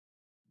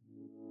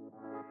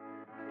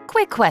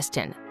Quick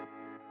question.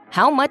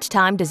 How much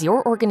time does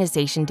your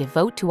organization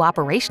devote to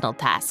operational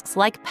tasks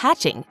like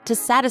patching to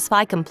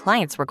satisfy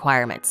compliance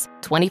requirements?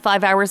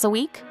 25 hours a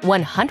week?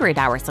 100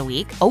 hours a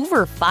week?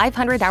 Over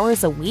 500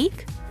 hours a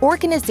week?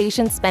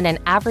 Organizations spend an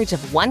average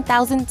of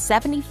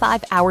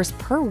 1,075 hours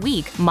per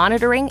week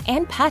monitoring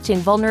and patching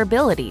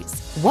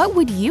vulnerabilities. What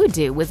would you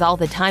do with all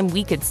the time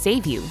we could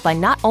save you by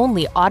not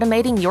only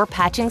automating your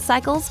patching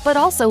cycles, but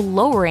also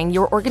lowering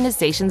your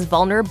organization's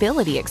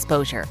vulnerability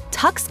exposure?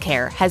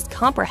 TuxCare has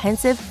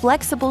comprehensive,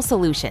 flexible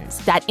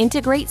solutions that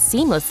integrate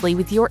seamlessly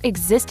with your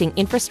existing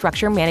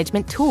infrastructure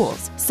management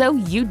tools, so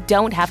you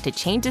don't have to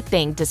change a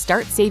thing to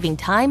start saving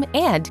time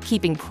and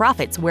keeping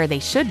profits where they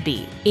should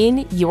be,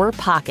 in your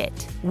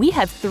pocket. We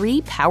have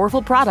 3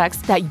 powerful products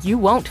that you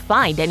won't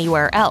find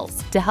anywhere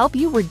else to help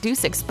you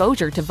reduce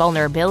exposure to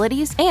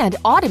vulnerabilities and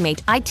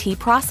automate IT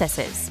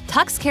processes.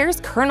 TuxCare's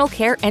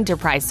KernelCare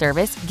Enterprise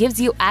service gives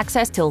you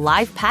access to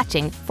live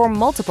patching for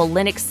multiple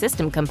Linux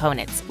system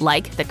components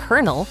like the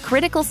kernel,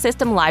 critical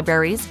system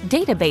libraries,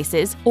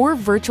 databases, or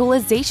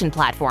virtualization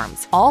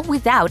platforms, all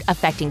without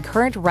affecting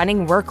current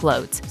running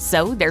workloads,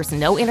 so there's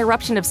no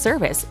interruption of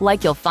service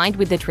like you'll find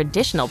with the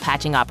traditional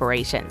patching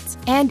operations.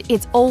 And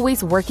it's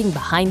always working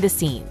behind the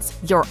scenes,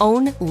 your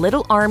own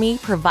little army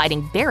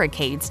providing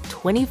barricades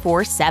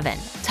 24/7.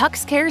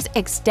 TuxCare's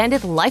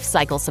extended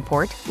lifecycle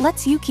support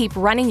lets you keep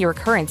running your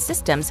current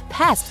systems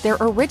past their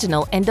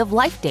original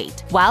end-of-life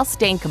date, while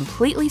staying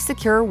completely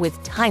secure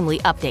with timely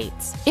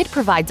updates. It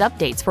provides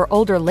updates for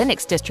older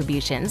Linux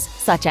distributions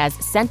such as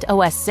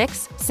CentOS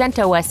 6,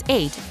 CentOS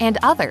 8, and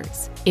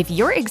others. If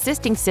your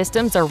existing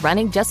systems are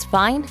running just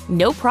fine,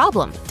 no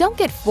problem. Don't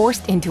get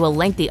forced into a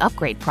lengthy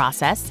upgrade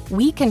process.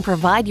 We can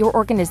provide your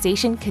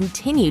organization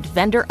continued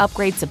vendor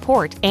upgrade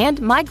support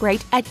and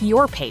migrate at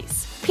your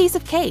pace. Piece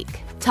of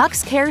cake.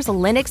 TuxCare's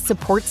Linux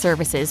support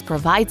services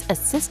provides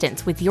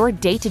assistance with your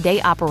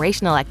day-to-day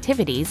operational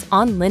activities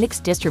on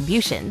Linux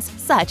distributions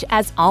such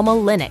as Alma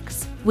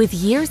Linux. With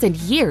years and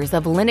years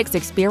of Linux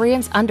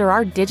experience under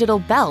our digital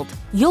belt,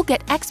 you'll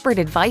get expert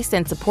advice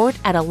and support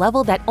at a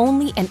level that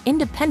only an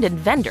independent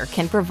vendor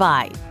can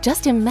provide.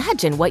 Just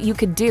imagine what you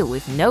could do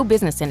with no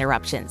business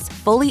interruptions,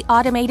 fully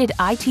automated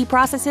IT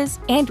processes,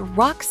 and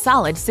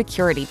rock-solid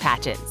security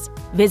patches.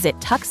 Visit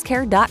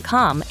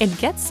TuxCare.com and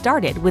get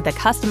started with a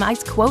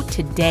customized quote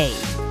today.